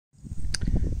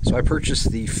So I purchased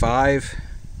the 5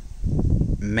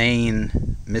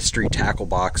 main mystery tackle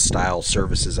box style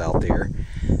services out there.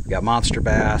 We got Monster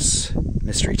Bass,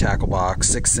 mystery tackle box,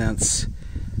 6 Sense,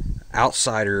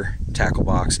 Outsider tackle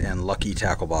box, and Lucky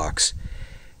tackle box.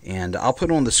 And I'll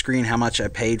put on the screen how much I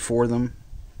paid for them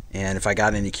and if I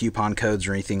got any coupon codes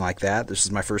or anything like that. This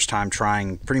is my first time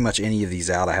trying pretty much any of these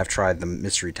out. I have tried the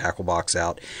mystery tackle box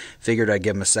out. Figured I'd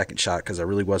give them a second shot because I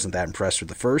really wasn't that impressed with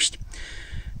the first.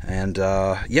 And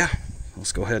yeah,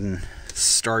 let's go ahead and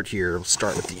start here. Let's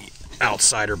start with the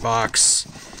Outsider box.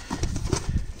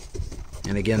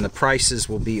 And again, the prices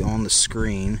will be on the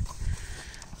screen.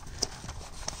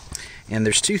 And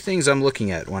there's 2 things I'm looking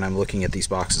at when I'm looking at these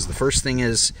boxes. The first thing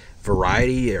is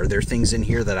variety. Are there things in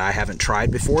here that I haven't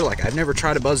tried before? Like, I've never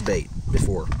tried a buzzbait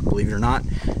before, believe it or not.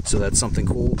 So that's something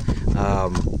cool.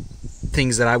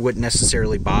 Things that I wouldn't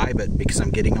necessarily buy, but because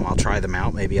I'm getting them, I'll try them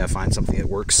out. Maybe I find something that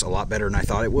works a lot better than I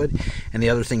thought it would. And the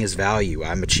other thing is value.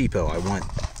 I'm a cheapo.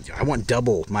 I want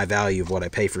double my value of what I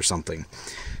pay for something.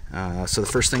 So the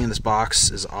first thing in this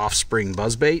box is Offspring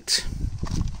buzzbait.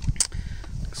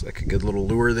 Looks like a good little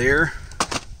lure there.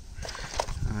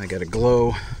 I got a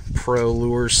Glow Pro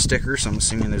Lures sticker, so I'm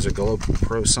assuming there's a Glow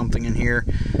Pro something in here.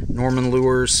 Norman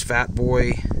Lures, Fat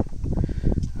Boy.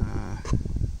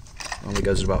 Only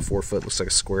goes at about 4 foot. Looks like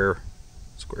a square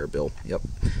bill. Yep,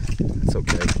 that's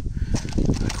okay.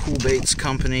 Cool Baits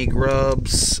Company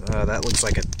Grubs. That looks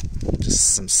like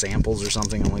just some samples or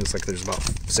something. Only looks like there's about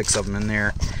 6 of them in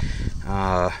there.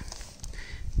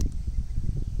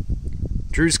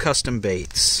 Drew's Custom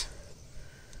Baits.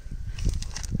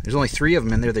 There's only 3 of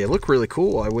them in there. They look really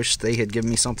cool. I wish they had given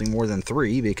me something more than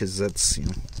 3 because that's, you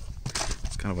know,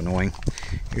 it's kind of annoying.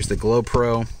 Here's the Glow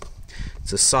Pro.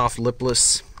 It's a soft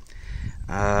lipless.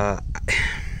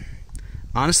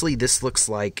 Honestly, this looks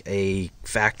like a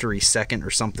factory second or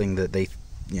something that they,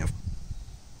 you know,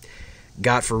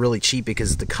 got for really cheap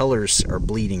because the colors are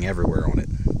bleeding everywhere on it.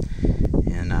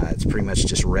 And it's pretty much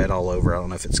just red all over. I don't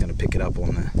know if it's going to pick it up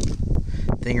on the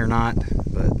thing or not,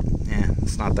 but yeah,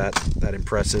 it's not that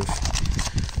impressive.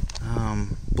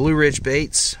 Blue Ridge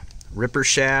Baits, Ripper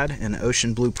Shad, and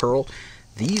Ocean Blue Pearl.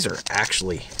 These are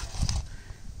actually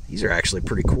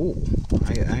pretty cool.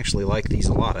 I actually like these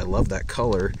a lot. I love that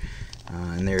color,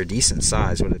 and they're a decent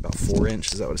size. What, about 4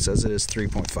 inch? Is that what it says it is?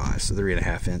 3.5, so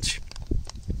 3.5 inch.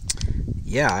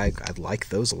 Yeah, I like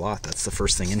those a lot. That's the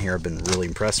first thing in here I've been really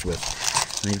impressed with.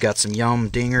 And you've got some Yum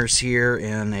Dingers here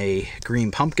and a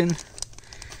Green Pumpkin,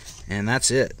 and that's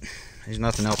it. There's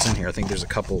nothing else in here. I think there's a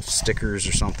couple stickers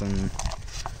or something.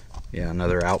 Yeah,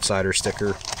 another Outsider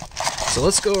sticker. So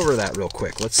let's go over that real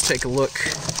quick. Let's take a look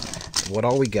at what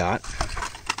all we got.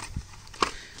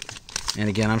 And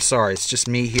again, I'm sorry, it's just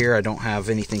me here. I don't have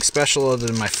anything special other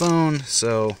than my phone,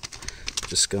 so I'm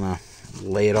just gonna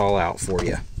lay it all out for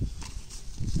you.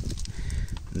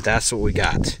 And that's what we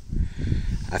got.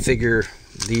 I figure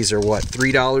these are what,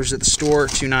 $3 at the store,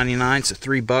 $2.99, so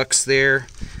 $3 there.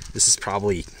 This is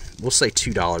probably, we'll say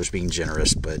 $2 being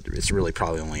generous, but it's really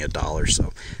probably only $1,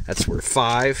 so that's worth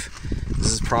 $5.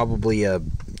 This is probably a,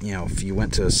 you know, if you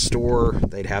went to a store,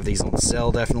 they'd have these on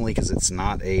sale definitely, because it's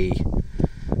not a,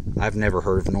 I've never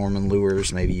heard of Norman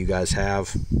Lures. Maybe you guys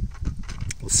have.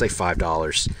 Let's say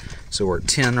 $5. So we're at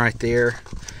 10 right there.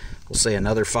 We'll say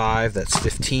another 5, that's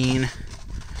 15.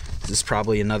 This is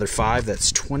probably another 5,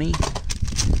 that's 20.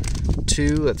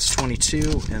 2, that's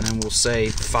 22, and then we'll say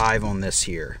 5 on this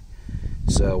here.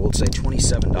 So we'll say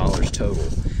 $27 total.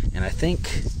 And I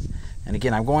think, and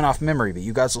again, I'm going off memory, but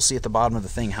you guys will see at the bottom of the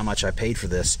thing how much I paid for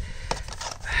this.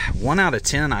 1 out of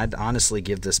 10, I'd honestly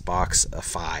give this box a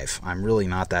 5. I'm really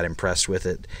not that impressed with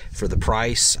it. For the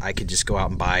price, I could just go out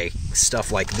and buy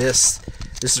stuff like this.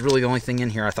 This is really the only thing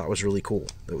in here I thought was really cool.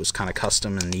 It was kind of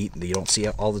custom and neat that you don't see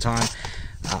it all the time.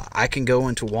 I can go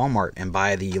into Walmart and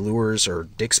buy the lures, or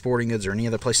Dick's Sporting Goods, or any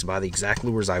other place, and buy the exact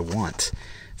lures I want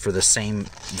for the same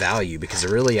value, because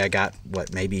really I got,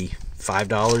 what, maybe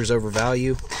 $5 over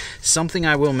value. Something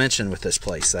I will mention with this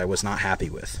place that I was not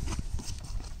happy with.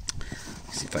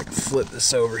 Let's see if I can flip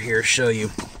this over here, show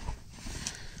you.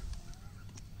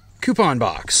 Coupon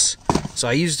box. So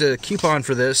I used a coupon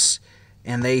for this,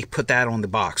 and they put that on the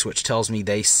box, which tells me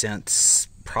they sent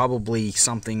probably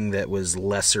something that was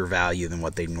lesser value than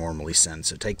what they normally send.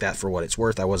 So take that for what it's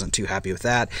worth. I wasn't too happy with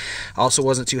that. I also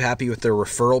wasn't too happy with their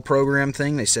referral program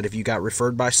thing. They said if you got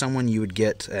referred by someone, you would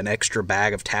get an extra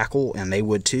bag of tackle, and they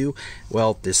would too.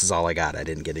 Well, this is all I got. I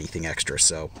didn't get anything extra,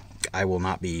 so I will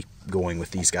not be going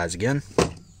with these guys again.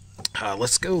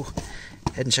 Let's go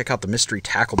ahead and check out the mystery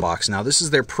tackle box. Now, this is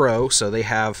their Pro, so they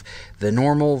have the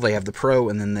normal, they have the Pro,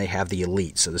 and then they have the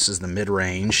Elite. So this is the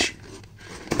mid-range.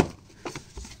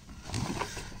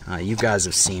 You guys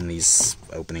have seen these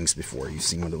openings before. You've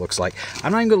seen what it looks like.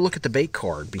 I'm not even going to look at the bait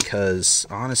card because,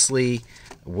 honestly,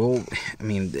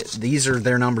 these are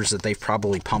their numbers that they've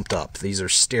probably pumped up. These are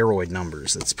steroid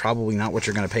numbers. That's probably not what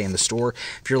you're going to pay in the store.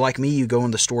 If you're like me, you go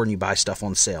in the store and you buy stuff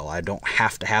on sale. I don't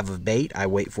have to have a bait. I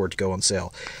wait for it to go on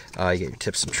sale. You get your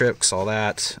tips and tricks, all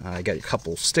that. You got a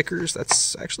couple stickers.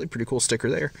 That's actually a pretty cool sticker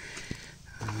there.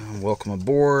 Welcome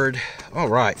aboard. All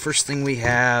right, first thing we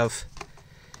have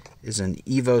is an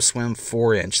Evo Swim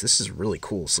 4-inch. This is really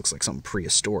cool. This looks like something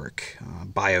prehistoric.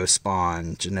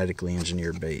 Biospawn, genetically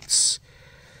engineered baits.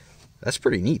 That's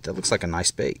pretty neat. That looks like a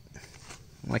nice bait.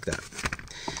 I like that.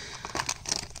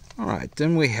 All right,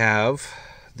 then we have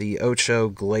the Ocho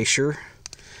Glacier.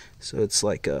 So it's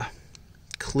like a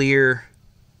clear,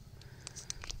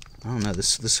 I don't know,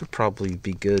 this would probably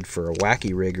be good for a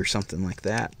wacky rig or something like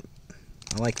that.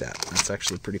 I like that. That's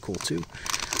actually pretty cool too.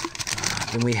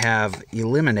 Then we have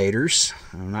Eliminators.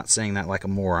 I'm not saying that like a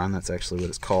moron. That's actually what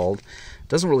it's called. It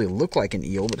doesn't really look like an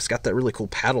eel, but it's got that really cool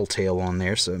paddle tail on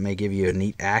there, so it may give you a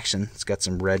neat action. It's got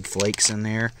some red flakes in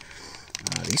there.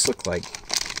 These look like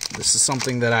this is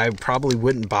something that I probably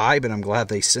wouldn't buy, but I'm glad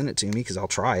they sent it to me because I'll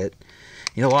try it.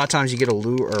 You know, a lot of times you get a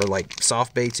lure or like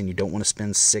soft baits and you don't want to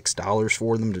spend $6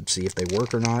 for them to see if they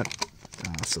work or not.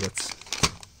 So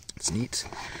that's neat.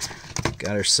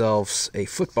 Got ourselves a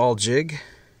football jig.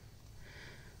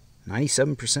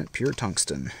 97% pure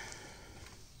tungsten.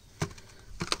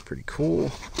 Pretty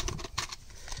cool.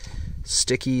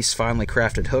 Stickies, finely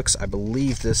crafted hooks. I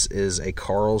believe this is a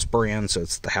Carl's brand, so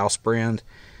it's the house brand.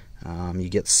 You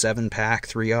get 7-pack,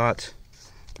 3/0.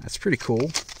 That's pretty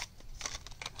cool.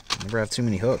 Never have too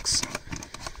many hooks.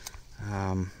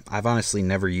 I've honestly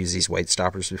never used these weight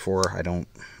stoppers before.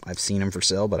 I've seen them for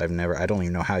sale, but I don't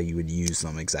even know how you would use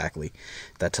them exactly.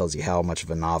 That tells you how much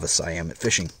of a novice I am at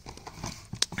fishing.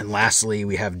 And lastly,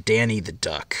 we have Danny the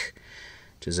Duck,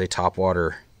 which is a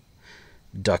topwater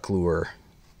duck lure.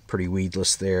 Pretty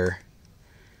weedless there.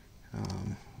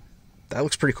 That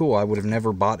looks pretty cool. I would have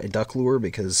never bought a duck lure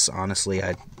because, honestly,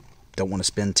 I don't want to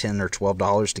spend $10 or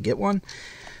 $12 to get one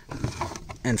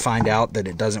and find out that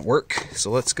it doesn't work.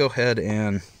 So let's go ahead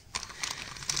and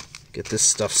get this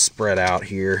stuff spread out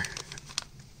here.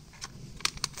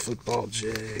 Football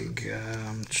jig.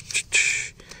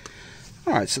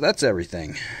 Alright, so that's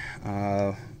everything.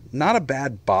 Not a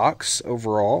bad box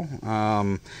overall.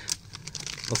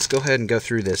 Let's go ahead and go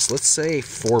through this. Let's say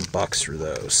 $4 for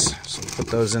those. So we'll put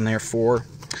those in there for.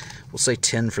 We'll say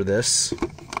 10 for this.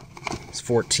 It's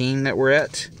 14 that we're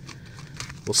at.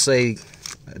 We'll say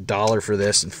 $1 for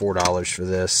this and $4 for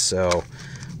this. So,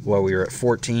 well, we were at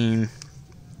 14.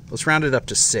 Let's round it up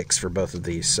to 6 for both of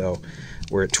these. So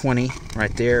we're at 20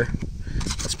 right there.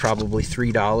 That's probably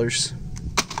 $3.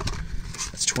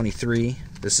 23.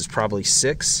 This is probably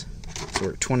 6, so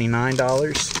we're at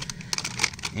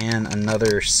 $29, and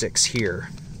another 6 here,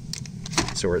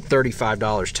 so we're at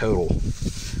 $35 total,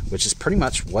 which is pretty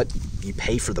much what you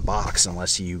pay for the box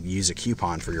unless you use a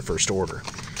coupon for your first order.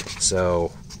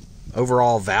 So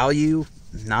overall value,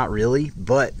 not really,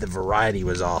 but the variety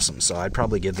was awesome, so I'd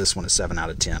probably give this one a 7 out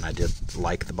of 10. I did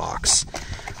like the box.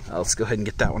 Let's go ahead and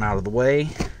get that one out of the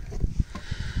way.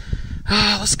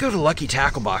 Let's go to Lucky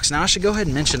Tackle Box. Now, I should go ahead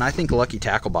and mention, I think Lucky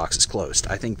Tackle Box is closed.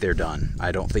 I think they're done.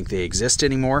 I don't think they exist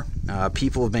anymore.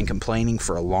 People have been complaining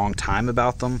for a long time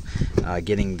about them,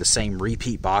 getting the same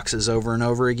repeat boxes over and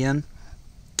over again.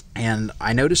 And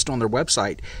I noticed on their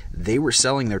website, they were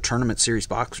selling their Tournament Series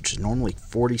box, which is normally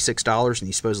 $46, and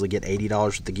you supposedly get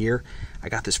 $80 with the gear. I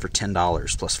got this for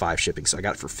 $10 plus 5 shipping, so I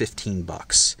got it for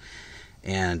 $15.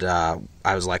 And I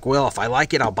was like, well, if I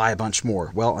like it, I'll buy a bunch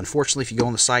more. Well, unfortunately, if you go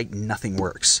on the site, nothing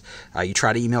works. You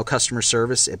try to email customer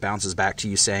service, it bounces back to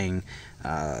you saying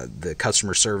the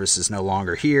customer service is no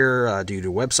longer here due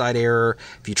to website error.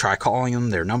 If you try calling them,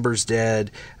 their number's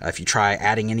dead. If you try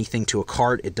adding anything to a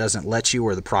cart, it doesn't let you,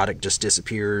 or the product just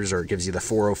disappears, or it gives you the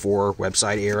 404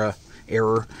 website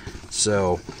error.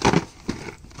 So,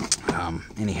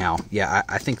 anyhow, yeah,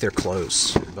 I think they're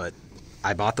closed, but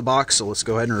I bought the box, so let's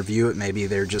go ahead and review it. Maybe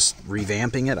they're just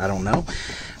revamping it. I don't know.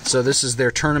 So this is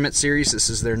their Tournament Series. This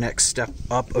is their next step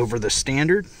up over the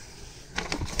Standard.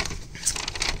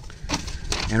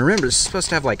 And remember, this is supposed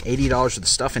to have like $80 worth of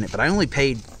stuff in it, but I only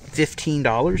paid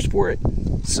 $15 for it.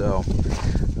 So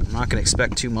I'm not going to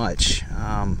expect too much.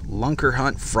 Lunker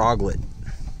Hunt Froglet.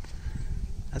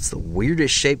 That's the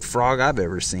weirdest shaped frog I've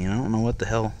ever seen. I don't know what the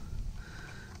hell.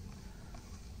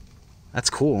 That's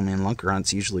cool. I mean, Lunker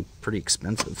Hunt's usually pretty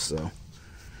expensive, so.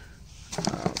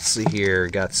 Let's see here.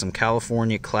 Got some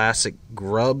California Classic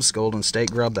grubs, Golden State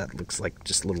grub. That looks like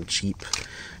just little cheap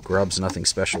grubs, nothing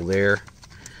special there.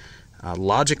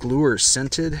 Logic lure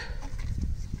scented.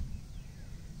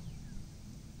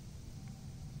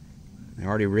 They're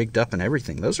already rigged up and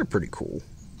everything. Those are pretty cool.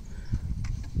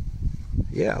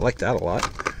 Yeah, I like that a lot.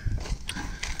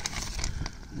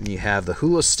 And you have the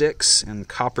hula sticks and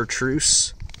copper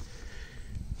truce.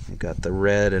 You've got the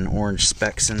red and orange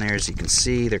specks in there, as you can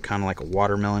see. They're kind of like a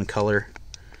watermelon color.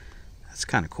 That's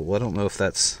kind of cool. I don't know if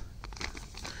that's...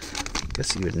 I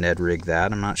guess you would Ned rig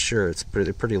that. I'm not sure. It's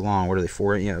pretty long. What are they?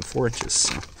 4? Yeah, 4 inches.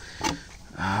 So,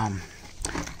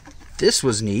 this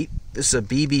was neat. This is a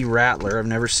BB Rattler. I've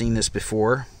never seen this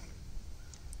before,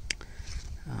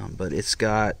 but it's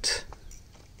got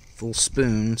a little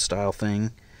spoon style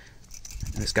thing,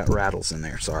 and it's got rattles in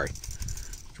there. Sorry,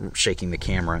 shaking the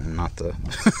camera and not the.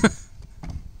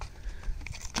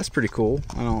 That's pretty cool.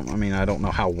 I don't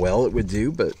know how well it would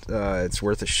do, but it's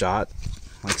worth a shot.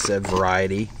 Like I said,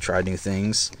 variety. Try new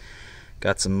things.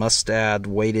 Got some mustad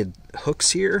weighted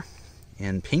hooks here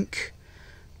in pink,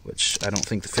 which I don't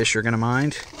think the fish are going to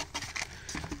mind.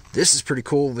 This is pretty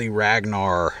cool, the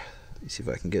Ragnar. Let me see if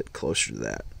I can get closer to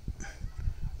that.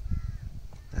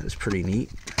 That is pretty neat.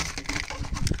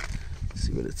 Let's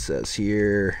see what it says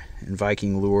here. In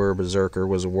Viking lure, Berserker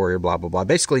was a warrior, blah, blah, blah.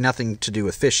 Basically nothing to do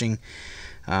with fishing,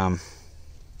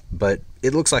 but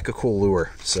it looks like a cool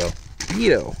lure. So,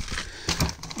 neato.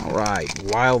 Alright,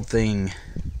 Wild Thing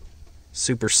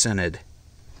Super Scented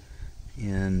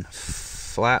in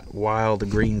Flat Wild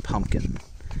Green Pumpkin.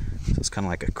 So it's kind of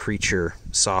like a creature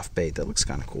soft bait. That looks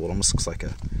kind of cool. It almost looks like a,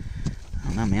 I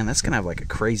don't know, man, that's going to have like a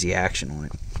crazy action on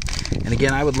it. And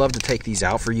again, I would love to take these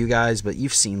out for you guys, but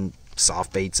you've seen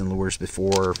soft baits and lures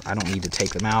before. I don't need to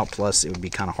take them out. Plus, it would be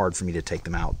kind of hard for me to take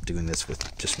them out doing this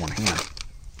with just one hand.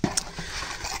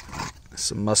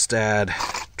 Some mustad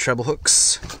treble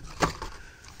hooks.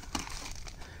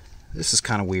 This is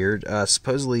kind of weird.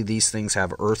 Supposedly these things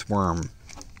have earthworm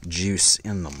juice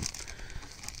in them.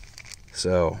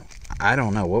 So, I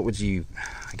don't know. What would you...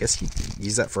 I guess you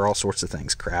use that for all sorts of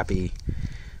things. Crappie,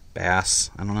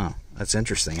 bass. I don't know. That's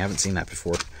interesting. I haven't seen that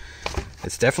before.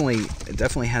 It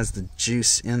definitely has the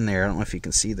juice in there. I don't know if you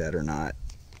can see that or not.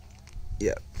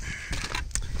 Yep.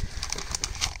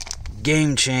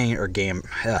 Gambler.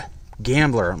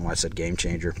 I don't know why I said game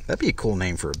changer. That'd be a cool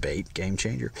name for a bait. Game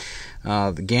changer.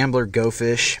 The Gambler Go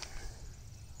Fish.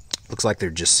 Looks like they're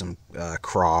just some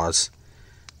craws,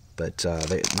 but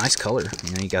nice color.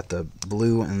 You know, you got the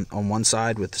blue on one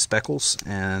side with the speckles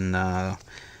and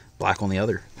black on the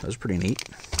other. Those are pretty neat.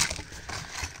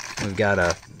 We've got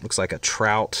a, looks like a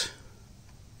trout.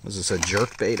 Was this a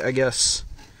jerk bait, I guess?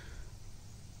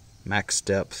 Max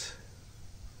depth.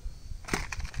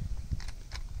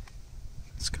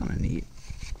 It's kind of neat.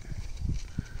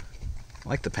 I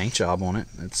like the paint job on it.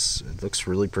 It looks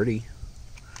really pretty.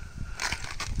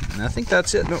 And I think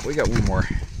that's it. No, we got one more.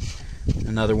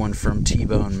 Another one from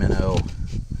T-Bone Minnow.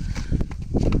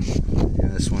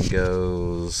 And this one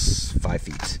goes 5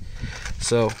 feet.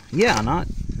 So yeah, not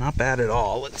bad at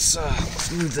all. Let's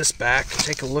move this back.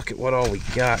 Take a look at what all we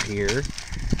got here.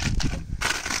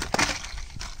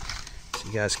 So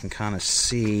you guys can kind of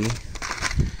see.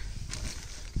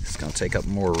 It's going to take up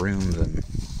more room than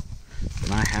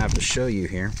I have to show you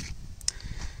here.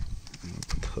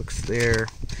 Put the hooks there,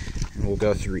 and we'll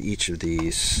go through each of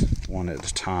these one at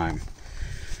a time.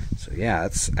 So yeah,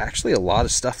 it's actually a lot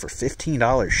of stuff for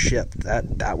 $15 shipped.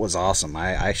 That was awesome.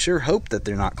 I sure hope that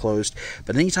they're not closed,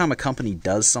 but anytime a company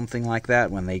does something like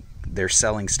that, when they're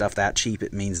selling stuff that cheap,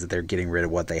 it means that they're getting rid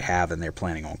of what they have and they're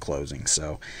planning on closing.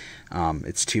 So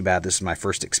it's too bad this is my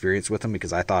first experience with them,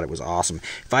 because I thought it was awesome.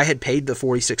 If I had paid the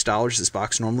 $46 this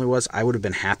box normally was, I would have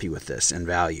been happy with this in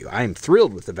value. I am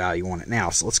thrilled with the value on it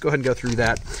now. So let's go ahead and go through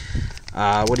that.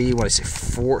 What do you want to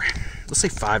say? Let's say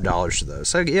 $5 for those.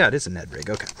 So yeah, it is a Ned rig.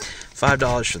 Okay,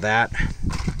 $5 for that.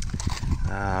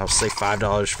 I'll say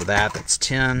 $5 for that. That's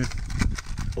 10.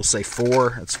 We'll say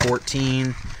 4. That's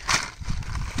 14.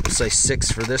 We'll say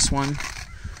 6 for this one.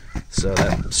 So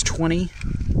that's 20.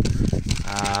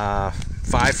 5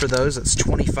 for those. That's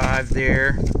 25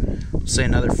 there. We'll say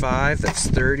another 5. That's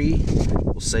 30.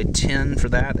 We'll say 10 for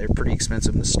that. They're pretty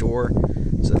expensive in the store.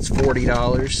 So that's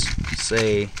 $40.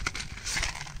 Say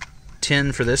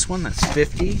 10 for this one. That's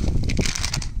 50.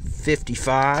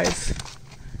 55.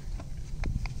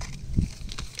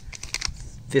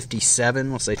 57.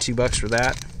 We'll say $2 for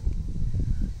that.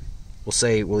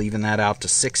 We'll even that out to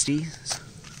 60.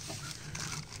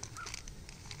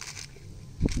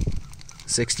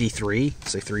 63.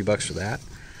 Say $3 for that.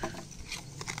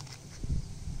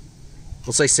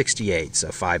 We'll say 68, so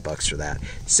 $5 for that.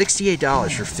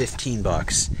 $68 for 15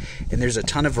 bucks. And there's a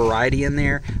ton of variety in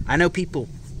there. I know people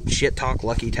shit talk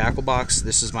Lucky Tackle box.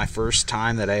 This is my first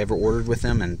time that I ever ordered with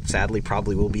them, and sadly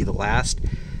probably will be the last.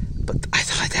 But I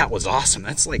thought that was awesome.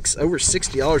 That's like over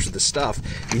 $60 worth of stuff.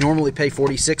 You normally pay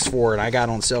 $46 for it. I got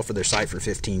on sale for their site for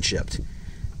 $15 shipped.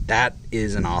 That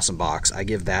is an awesome box. I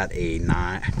give that a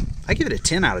 9. I give it a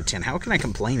 10 out of 10. How can I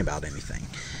complain about anything?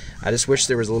 I just wish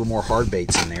there was a little more hard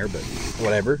baits in there, but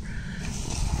whatever.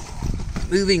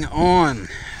 Moving on.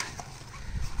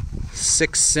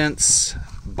 6 cents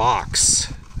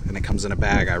box, and it comes in a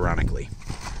bag, ironically.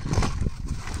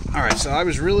 Alright, so I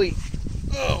was really...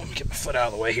 Oh, let me get my foot out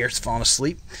of the way here. It's falling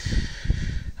asleep.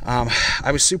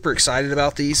 I was super excited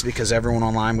about these because everyone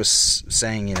online was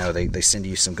saying, you know, they send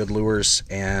you some good lures.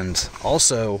 And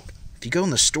also, if you go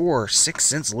in the store, 6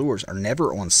 cents lures are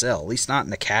never on sale. At least not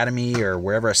in Academy or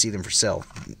wherever I see them for sale.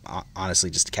 Honestly,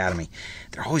 just Academy.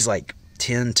 They're always like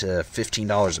 $10 to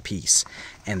 $15 a piece.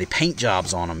 And the paint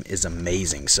jobs on them is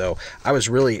amazing. So I was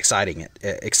really excited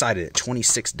at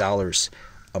 $26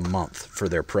 a month for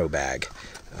their pro bag.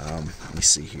 Let me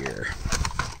see here.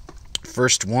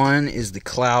 First one is the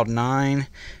Cloud 9,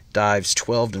 dives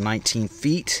 12 to 19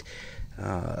 feet.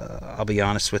 I'll be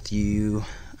honest with you.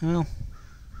 Well,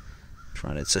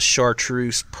 it's a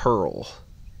chartreuse pearl.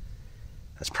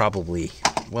 That's probably,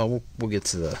 well, we'll get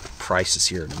to the prices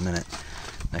here in a minute.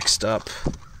 Next up,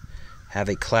 have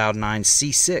a Cloud 9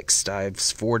 C6,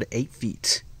 dives 4 to 8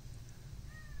 feet.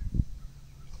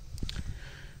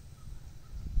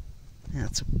 Yeah,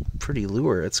 it's a pretty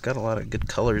lure. It's got a lot of good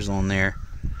colors on there.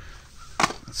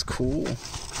 That's cool.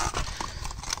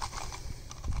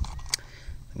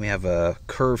 We have a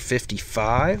Curve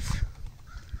 55.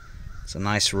 It's a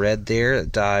nice red there.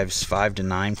 It dives 5 to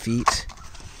 9 feet.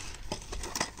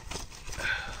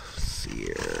 Let's see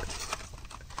here.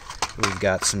 We've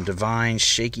got some Divine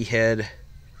Shaky Head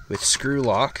with screw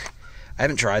lock. I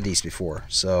haven't tried these before,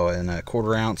 so in a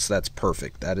 1/4 ounce, that's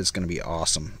perfect. That is going to be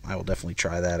awesome. I will definitely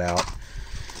try that out.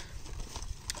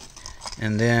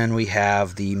 And then we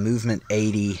have the Movement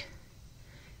 80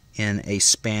 in a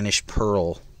Spanish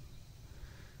Pearl.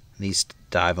 These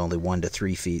dive only 1 to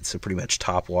 3 feet, so pretty much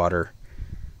top water.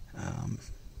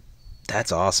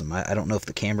 That's awesome. I don't know if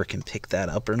the camera can pick that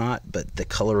up or not, but the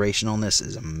coloration on this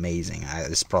is amazing. This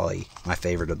is probably my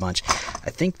favorite of the bunch. I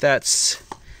think that's...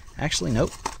 Actually,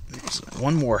 nope. There's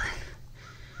one more.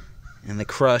 And the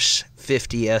Crush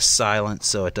 50S Silent,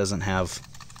 so it doesn't have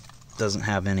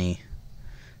any...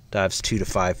 Dives 2 to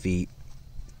 5 feet.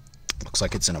 Looks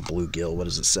like it's in a bluegill. What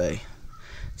does it say?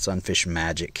 Sunfish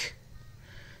Magic.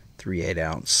 3/8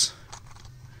 ounce.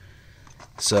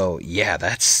 So, yeah,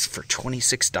 that's for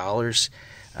 $26.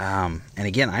 And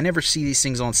again, I never see these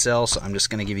things on sale, so I'm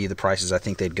just going to give you the prices I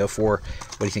think they'd go for.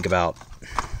 What do you think about...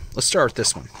 Let's start with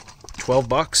this one. 12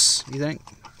 bucks, you think?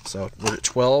 So, we're at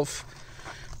 12.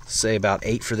 Say about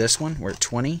 8 for this one. We're at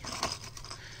 20.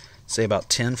 Say about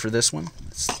 10 for this one.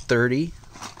 It's 30.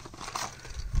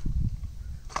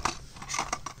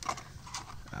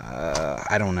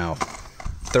 I don't know.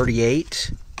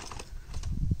 38.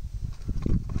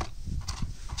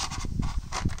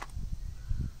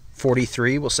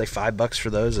 $43. We'll say $5 for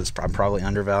those. I'm probably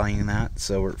undervaluing that.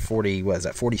 So we're at 40. What is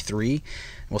that? 43.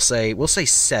 We'll say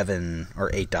 $7 or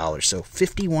 $8. So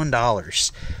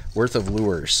 $51 worth of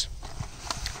lures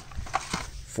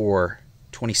for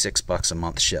 $26 a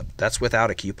month shipped. That's without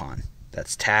a coupon.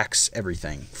 That's tax,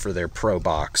 everything for their pro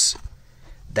box.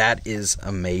 That is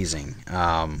amazing.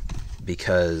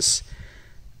 Because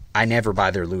I never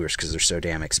buy their lures because they're so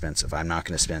damn expensive. I'm not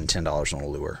going to spend $10 on a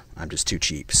lure. I'm just too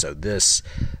cheap. So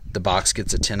the box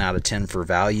gets a 10 out of 10 for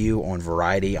value. On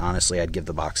variety, honestly, I'd give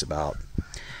the box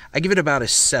I give it about a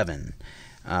 7.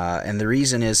 And the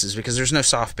reason is because there's no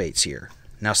soft baits here.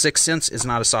 Now, 6 Cents is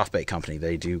not a soft bait company.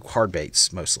 They do hard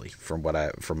baits mostly, from what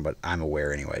I'm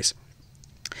aware, anyways.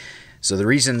 So the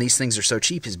reason these things are so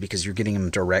cheap is because you're getting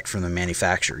them direct from the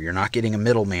manufacturer. You're not getting a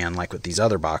middleman like with these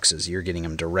other boxes. You're getting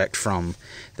them direct from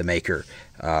the maker.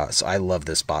 So I love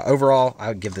this box. Overall,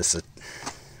 I give this a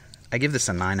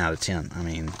 9 out of 10. I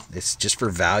mean, it's just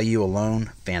for value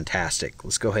alone, fantastic.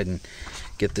 Let's go ahead and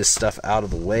get this stuff out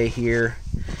of the way here.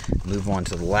 Move on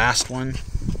to the last one,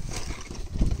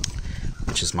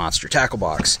 which is Monster Tackle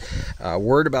Box.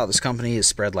 Word about this company is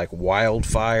spread like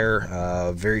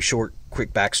wildfire. Very short,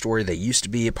 quick backstory. They used to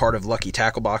be a part of Lucky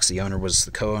Tackle Box. The owner was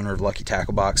the co-owner of Lucky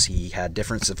Tackle Box. He had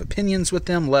difference of opinions with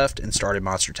them, left, and started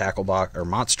Monster Tackle Box, or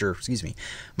Monster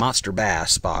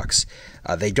Bass Box.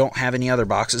 They don't have any other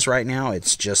boxes right now.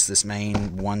 It's just this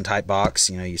main one type box.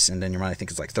 You know, you send in your money. I think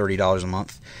it's like $30 a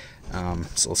month.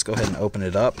 So let's go ahead and open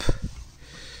it up.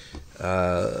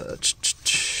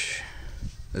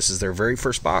 This is their very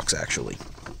first box, actually.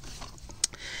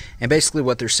 And basically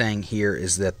what they're saying here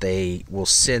is that they will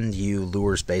send you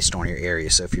lures based on your area.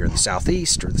 So if you're in the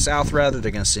southeast, or the south rather,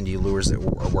 they're going to send you lures that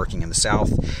are working in the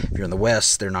south. If you're in the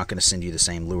west, they're not going to send you the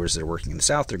same lures that are working in the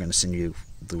south. They're going to send you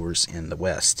lures in the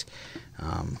west.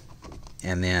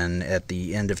 And then at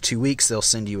the end of 2 weeks, they'll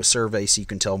send you a survey so you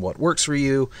can tell them what works for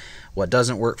you, what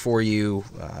doesn't work for you,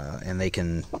 and they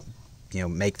can, you know,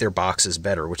 make their boxes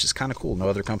better, which is kind of cool. No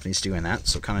other company's doing that,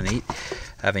 so kind of neat.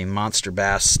 Have a Monster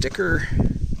Bass sticker.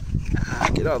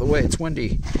 Get out of the way, it's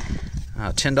windy.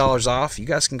 $10 off. You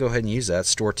guys can go ahead and use that.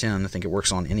 Store 10. I think it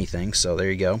works on anything, so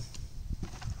there you go.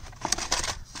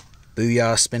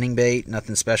 Booyah spinning bait.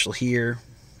 Nothing special here.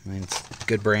 I mean, it's a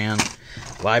good brand.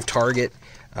 Live Target.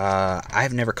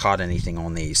 I've never caught anything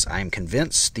on these. I am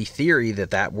convinced the theory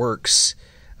that works.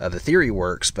 The theory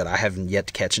works, but I haven't yet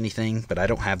to catch anything. But I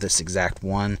don't have this exact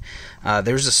one.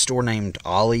 There's a store named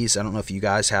Ollie's. I don't know if you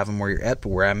guys have them where you're at, but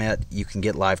where I'm at, you can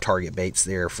get Live Target baits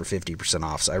there for 50%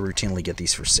 off. So I routinely get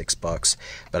these for $6,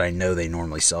 but I know they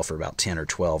normally sell for about 10 or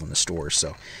 12 in the stores.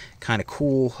 So kind of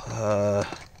cool. Doesn't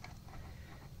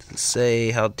say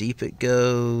how deep it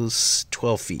goes.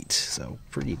 12 feet, so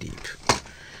pretty deep.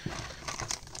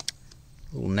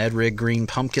 Little Ned Rig green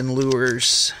pumpkin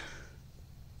lures.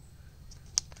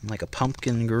 Like a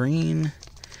pumpkin green.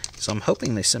 So I'm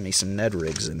hoping they sent me some Ned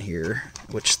Rigs in here,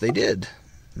 which they did.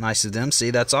 Nice of them.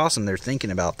 See, that's awesome. They're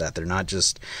thinking about that. They're not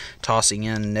just tossing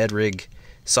in Ned Rig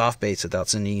soft baits without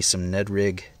sending you some Ned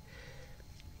Rig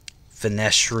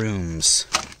finesse shrooms.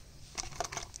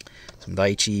 Some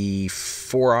Daiichi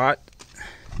 4-aught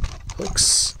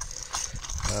hooks.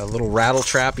 A little rattle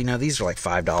trap. You know, these are like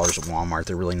 $5 at Walmart.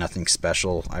 They're really nothing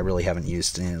special. I really haven't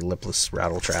used any lipless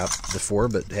rattle trap before,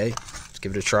 but hey, let's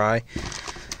give it a try.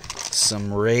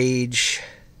 Some Rage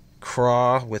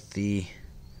Craw with the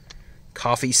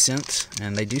coffee scent,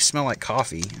 and they do smell like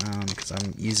coffee because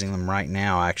I'm using them right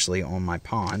now actually on my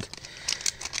pond.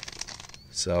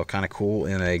 So kind of cool.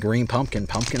 In a green pumpkin.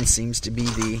 Pumpkin seems to be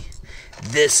the...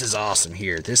 This is awesome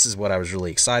here. This is what I was really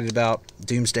excited about.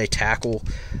 Doomsday Tackle.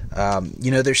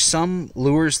 You know, there's some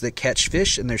lures that catch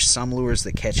fish and there's some lures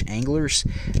that catch anglers.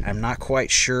 I'm not quite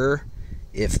sure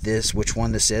if which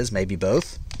one this is. Maybe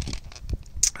both.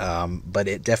 But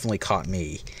it definitely caught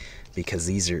me because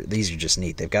these are just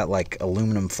neat. They've got like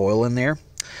aluminum foil in there.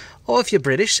 Or if you're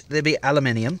British, they'd be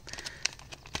aluminium.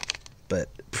 But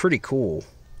pretty cool.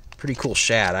 Pretty cool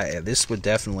shad. This would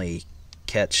definitely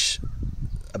catch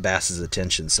a bass's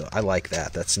attention, so I like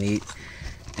that. That's neat.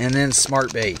 And then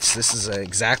smart baits. This is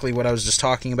exactly what I was just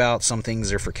talking about. Some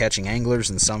things are for catching anglers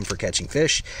and some for catching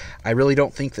fish. I really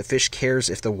don't think the fish cares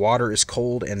if the water is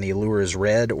cold and the lure is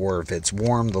red, or if it's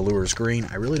warm, the lure is green.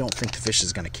 I really don't think the fish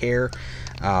is going to care.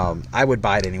 I would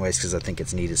buy it anyways because I think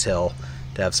it's neat as hell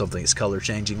to have something that's color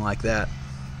changing like that.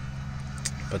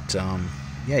 But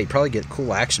yeah, you probably get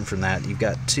cool action from that. You've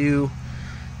got two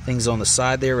things on the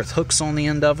side there with hooks on the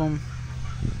end of them.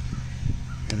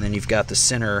 And then you've got the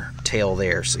center tail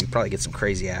there, so you probably get some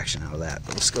crazy action out of that.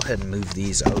 But let's go ahead and move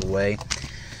these out of the way.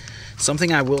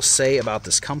 Something I will say about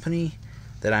this company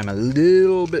that I'm a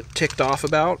little bit ticked off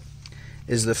about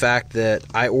is the fact that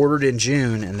I ordered in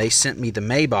June and they sent me the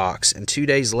May box, and 2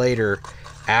 days later,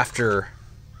 after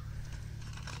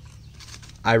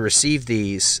I received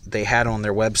these, they had on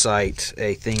their website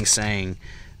a thing saying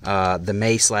the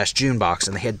May/June box,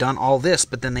 and they had done all this,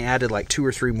 but then they added like 2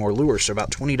 or 3 more lures, so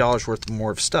about $20 worth more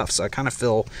of stuff. So I kind of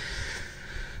feel,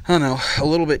 I don't know, a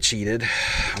little bit cheated.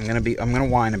 I'm gonna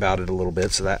whine about it a little bit,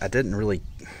 so that didn't really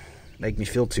make me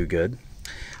feel too good.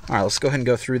 All right, let's go ahead and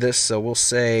go through this. So we'll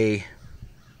say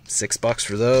 $6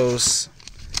 for those,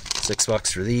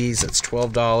 $6 for these. That's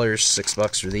 $12.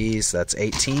 $6 for these. That's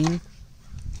 $18.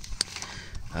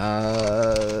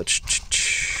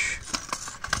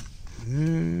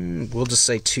 We'll just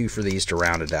say 2 for these to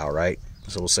round it out, right?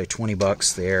 So we'll say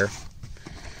 $20 there.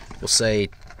 We'll say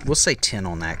 10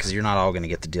 on that because you're not all going to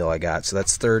get the deal I got. So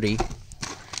that's 30,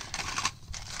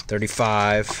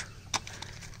 35,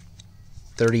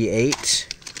 38,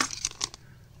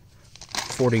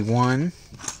 41.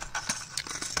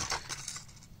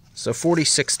 So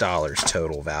 $46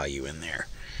 total value in there.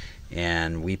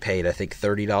 And we paid, I think,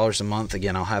 $30 a month.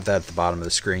 Again, I'll have that at the bottom of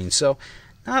the screen. So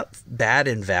not bad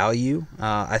in value.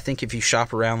 I think if you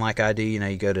shop around like I do, you know,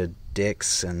 you go to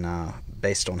Dick's, and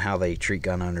based on how they treat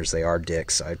gun owners, they are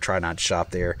dicks. I try not to shop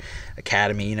there.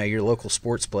 Academy, you know, your local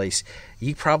sports place,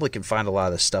 you probably can find a lot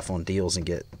of this stuff on deals and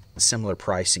get similar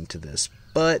pricing to this.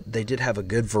 But they did have a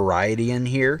good variety in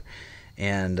here.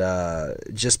 And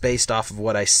just based off of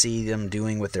what I see them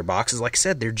doing with their boxes, like I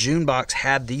said, their June box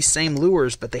had these same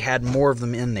lures, but they had more of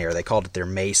them in there. They called it their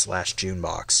May/June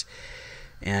box.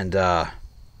 And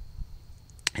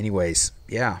anyways,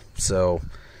 yeah, so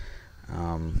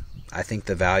I think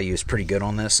the value is pretty good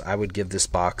on this. I would give this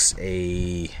box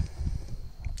an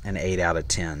 8 out of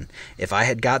 10. If I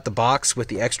had got the box with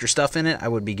the extra stuff in it, I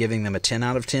would be giving them a 10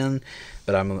 out of 10,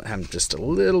 but I'm just a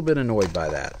little bit annoyed by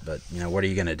that. But, you know, what are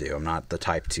you going to do? I'm not the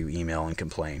type to email and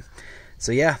complain.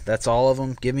 So, yeah, that's all of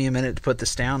them. Give me a minute to put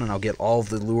this down, and I'll get all of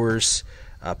the lures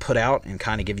put out and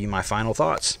kind of give you my final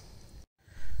thoughts.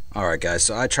 Alright, guys,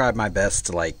 so I tried my best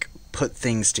to, like, put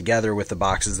things together with the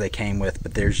boxes they came with,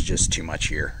 but there's just too much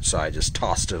here, so I just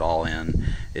tossed it all in.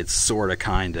 It's sort of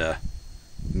kind of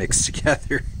mixed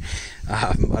together,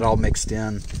 but all mixed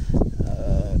in.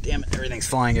 Damn it, everything's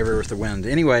flying everywhere with the wind.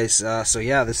 Anyways, so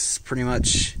yeah, this is pretty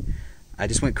much, I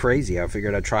just went crazy. I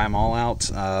figured I'd try them all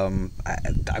out.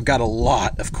 I've got a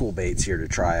lot of cool baits here to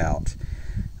try out.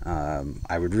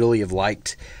 I would really have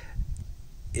liked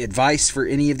advice for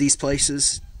any of these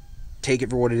places. Take it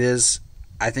for what it is.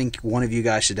 I think one of you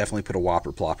guys should definitely put a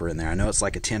Whopper Plopper in there. I know it's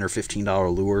like a $10 or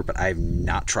 $15 lure, but I've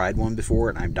not tried one before,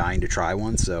 and I'm dying to try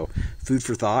one. So, food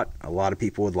for thought. A lot of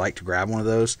people would like to grab one of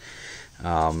those.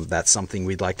 That's something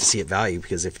we'd like to see at value,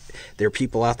 because if there are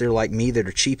people out there like me that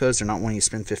are cheapos, they're not wanting to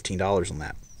spend $15 on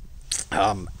that.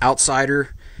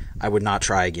 Outsider, I would not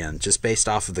try again, just based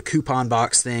off of the coupon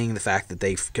box thing, the fact that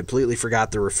they completely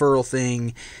forgot the referral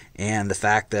thing, and the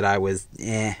fact that I was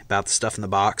about the stuff in the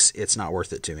box. It's not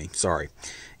worth it to me. Sorry.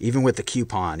 Even with the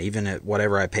coupon, even at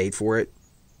whatever I paid for it,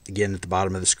 again at the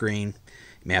bottom of the screen,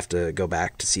 you may have to go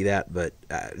back to see that, but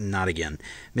not again.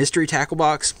 Mystery tackle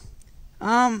box,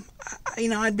 you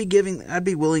know, I'd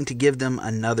be willing to give them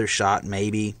another shot,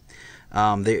 maybe.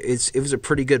 It was a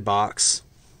pretty good box.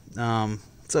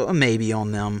 So a maybe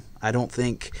on them. I don't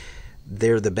think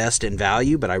they're the best in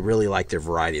value, but I really like their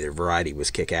variety. Their variety was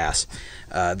kick-ass.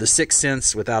 The 6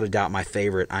 cents, without a doubt, my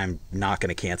favorite. I'm not going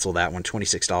to cancel that one.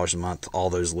 $26 a month, all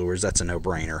those lures. That's a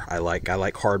no-brainer. I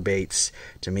like hard baits.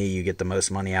 To me, you get the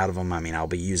most money out of them. I mean, I'll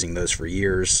be using those for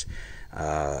years.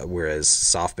 Whereas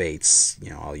soft baits, you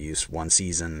know, I'll use one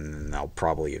season and I'll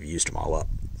probably have used them all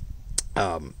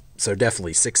up. So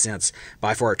definitely 6 cents.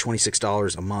 By far,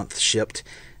 $26 a month shipped.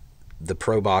 The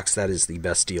Pro Box, that is the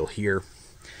best deal here.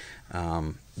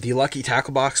 The Lucky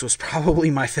Tackle Box was probably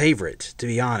my favorite, to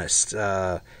be honest,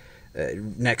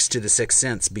 next to the 6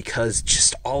 cents, because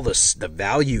just all the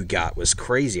value you got was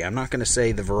crazy. I'm not going to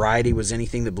say the variety was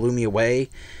anything that blew me away,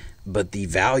 but the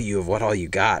value of what all you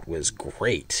got was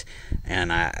great. And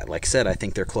like I said, I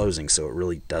think they're closing, so it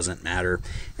really doesn't matter.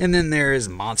 And then there is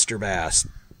Monster Bass.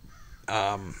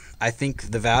 I think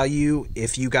the value,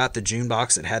 if you got the June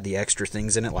box that had the extra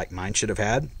things in it like mine should have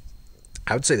had,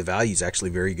 I would say the value is actually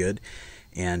very good.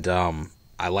 And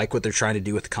I like what they're trying to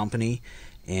do with the company.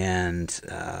 And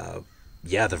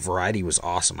yeah, the variety was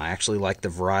awesome. I actually like the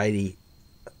variety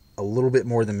a little bit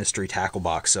more than Mystery Tackle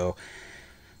Box. So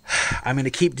I'm going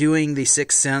to keep doing the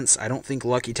 6 cents. I don't think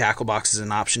Lucky Tackle Box is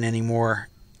an option anymore.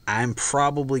 I'm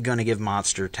probably going to give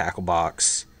Monster Tackle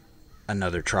Box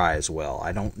another try as well.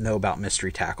 I don't know about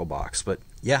Mystery Tackle Box, but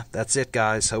yeah, that's it,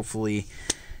 guys. Hopefully,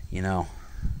 you know,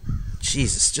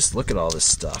 Jesus, just look at all this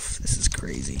stuff. This is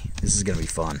crazy. This is going to be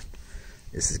fun.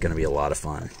 This is going to be a lot of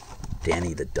fun.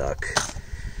 Danny the Duck.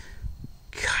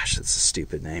 Gosh, that's a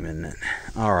stupid name, isn't it?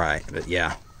 All right, but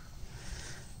yeah.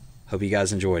 Hope you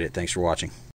guys enjoyed it. Thanks for watching.